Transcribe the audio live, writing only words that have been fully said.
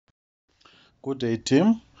Good day,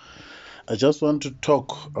 team. I just want to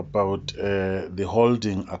talk about the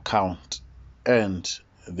holding account and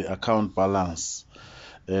the account balance.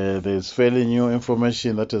 There's fairly new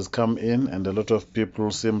information that has come in, and a lot of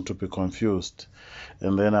people seem to be confused.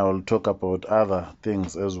 And then I will talk about other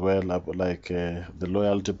things as well, like the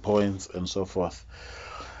loyalty points and so forth.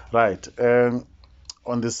 Right. On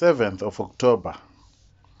the 7th of October,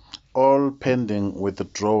 all pending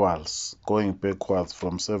withdrawals going backwards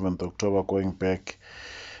from 7th October going back,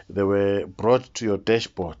 they were brought to your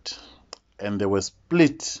dashboard and they were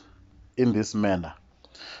split in this manner.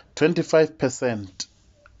 25%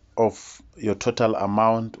 of your total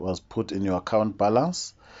amount was put in your account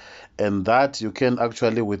balance, and that you can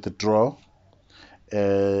actually withdraw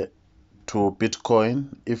to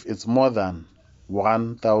Bitcoin if it's more than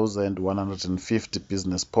 1,150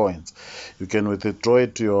 business points. You can withdraw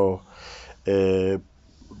it to your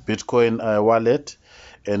Bitcoin wallet,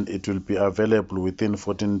 and it will be available within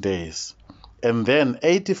 14 days. And then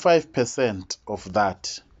 85% of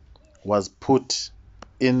that was put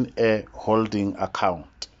in a holding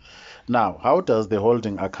account. Now, how does the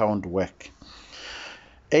holding account work?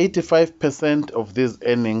 85% of these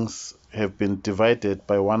earnings have been divided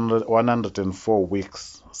by 104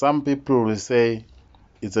 weeks. Some people will say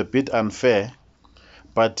it's a bit unfair,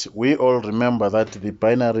 but we all remember that the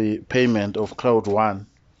binary payment of Crowd1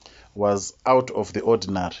 was out of the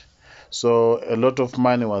ordinary. So a lot of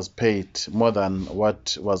money was paid, more than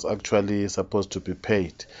what was actually supposed to be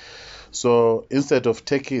paid. So instead of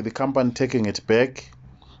the company taking it back,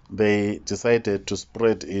 they decided to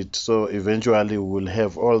spread it. So eventually we will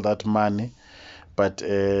have all that money, but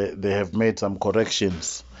they have made some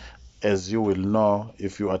corrections, as you will know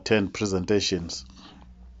if you attend presentations.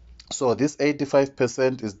 So this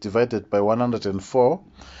 85% is divided by 104,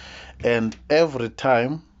 and every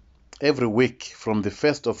week from the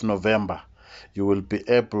 1st of November, you will be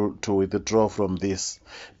able to withdraw from this.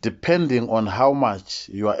 Depending on how much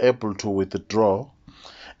you are able to withdraw,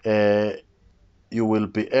 you will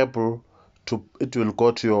be able to, it will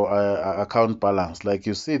go to your account balance. Like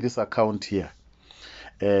you see this account here,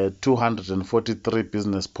 243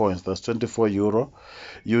 business points, that's 24 euro.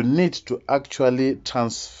 You need to actually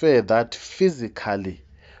transfer that physically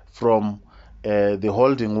from the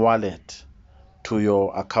holding wallet to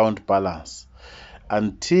your account balance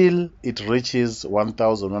until it reaches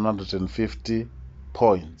 1,150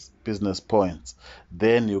 points, business points.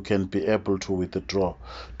 Then you can be able to withdraw.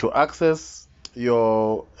 To access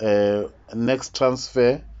your next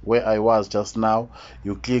transfer, where I was just now,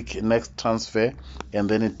 you click next transfer, and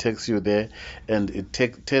then it takes you there, and it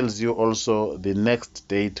tells you also the next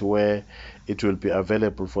date where it will be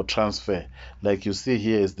available for transfer. Like you see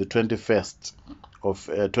here is the 21st of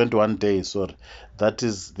 21 days, sorry, that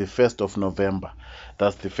is the 1st of November.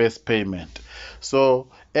 That's the first payment. So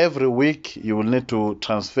every week you will need to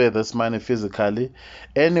transfer this money physically.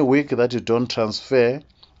 Any week that you don't transfer,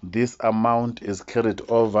 this amount is carried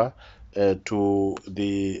over to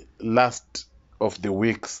the last of the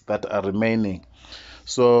weeks that are remaining.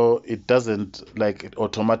 So it doesn't like it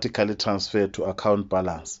automatically transfer to account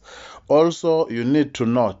balance. Also, you need to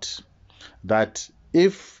note that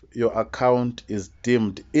if your account is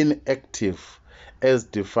deemed inactive as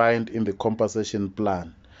defined in the compensation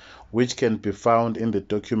plan, which can be found in the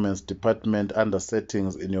documents department under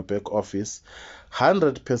settings in your back office,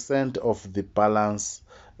 100% of the balance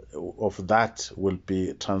of that will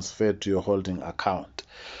be transferred to your holding account.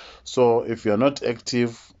 So if you're not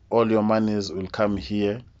active, all your monies will come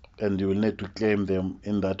here and you will need to claim them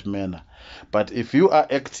in that manner. But if you are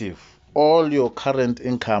active, all your current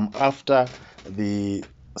income after the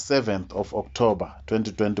 7th of October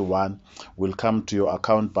 2021 will come to your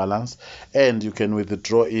account balance, and you can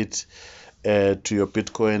withdraw it to your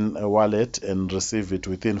Bitcoin wallet and receive it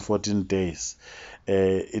within 14 days.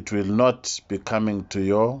 It will not be coming to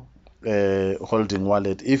your holding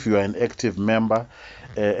wallet if you are an active member.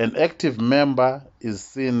 An active member is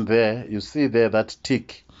seen there. You see there that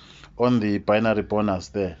tick on the binary bonus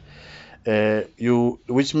there.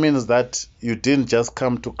 Which means that you didn't just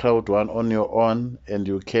come to Crowd1 on your own and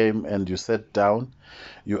you came and you sat down.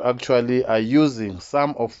 You actually are using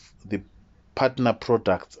some of the partner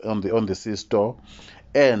products on the C store,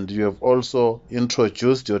 and you have also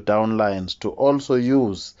introduced your downlines to also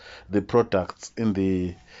use the products in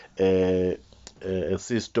the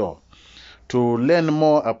C store. To learn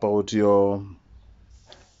more about your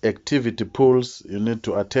activity pools, you need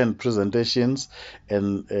to attend presentations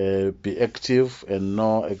and be active and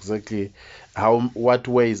know exactly what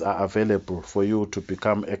ways are available for you to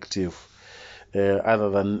become active, other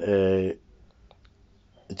than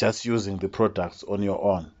just using the products on your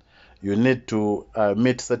own. you need to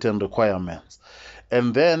meet certain requirements.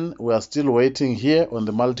 And then we are still waiting here on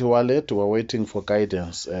the Multiwalet. We're waiting for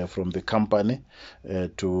guidance from the company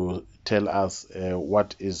to tell us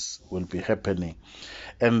what will be happening.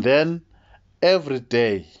 And then every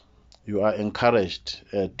day you are encouraged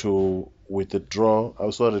to withdraw,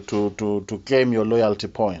 to claim your loyalty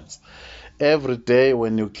points. Every day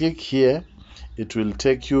when you click here, it will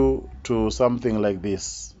take you to something like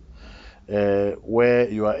this, where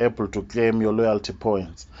you are able to claim your loyalty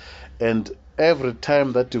points. And every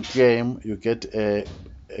time that you claim, you get a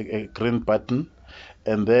green button.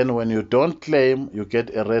 And then when you don't claim, you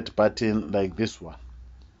get a red button like this one.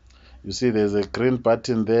 You see there's a green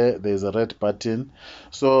button there, there's a red button.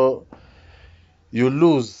 So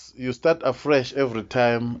you start afresh every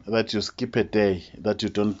time that you skip a day that you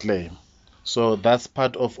don't claim. So that's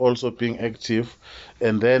part of also being active.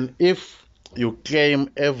 And then if you claim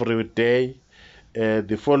every day,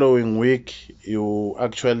 the following week you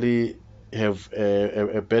actually have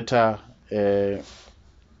a better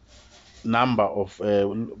number of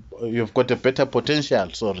you've got a better potential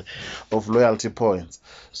of loyalty points,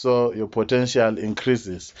 so your potential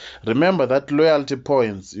increases. Remember that loyalty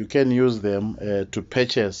points, you can use them to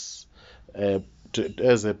purchase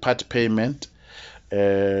as a part payment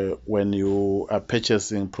when you are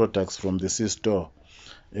purchasing products from the C-store.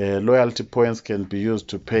 Loyalty points can be used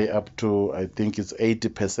to pay up to, I think it's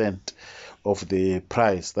 80% of the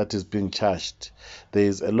price that is being charged. There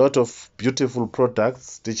is a lot of beautiful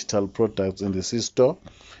products, digital products in the C-store.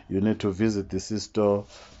 You need to visit the C-store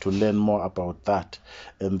to learn more about that.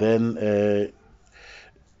 And then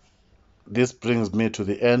this brings me to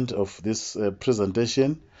the end of this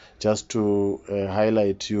presentation, just to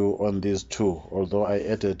highlight you on these two, although I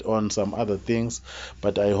added on some other things.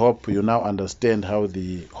 But I hope you now understand how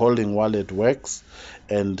the holding wallet works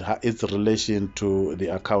and its relation to the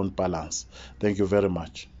account balance. Thank you very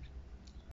much.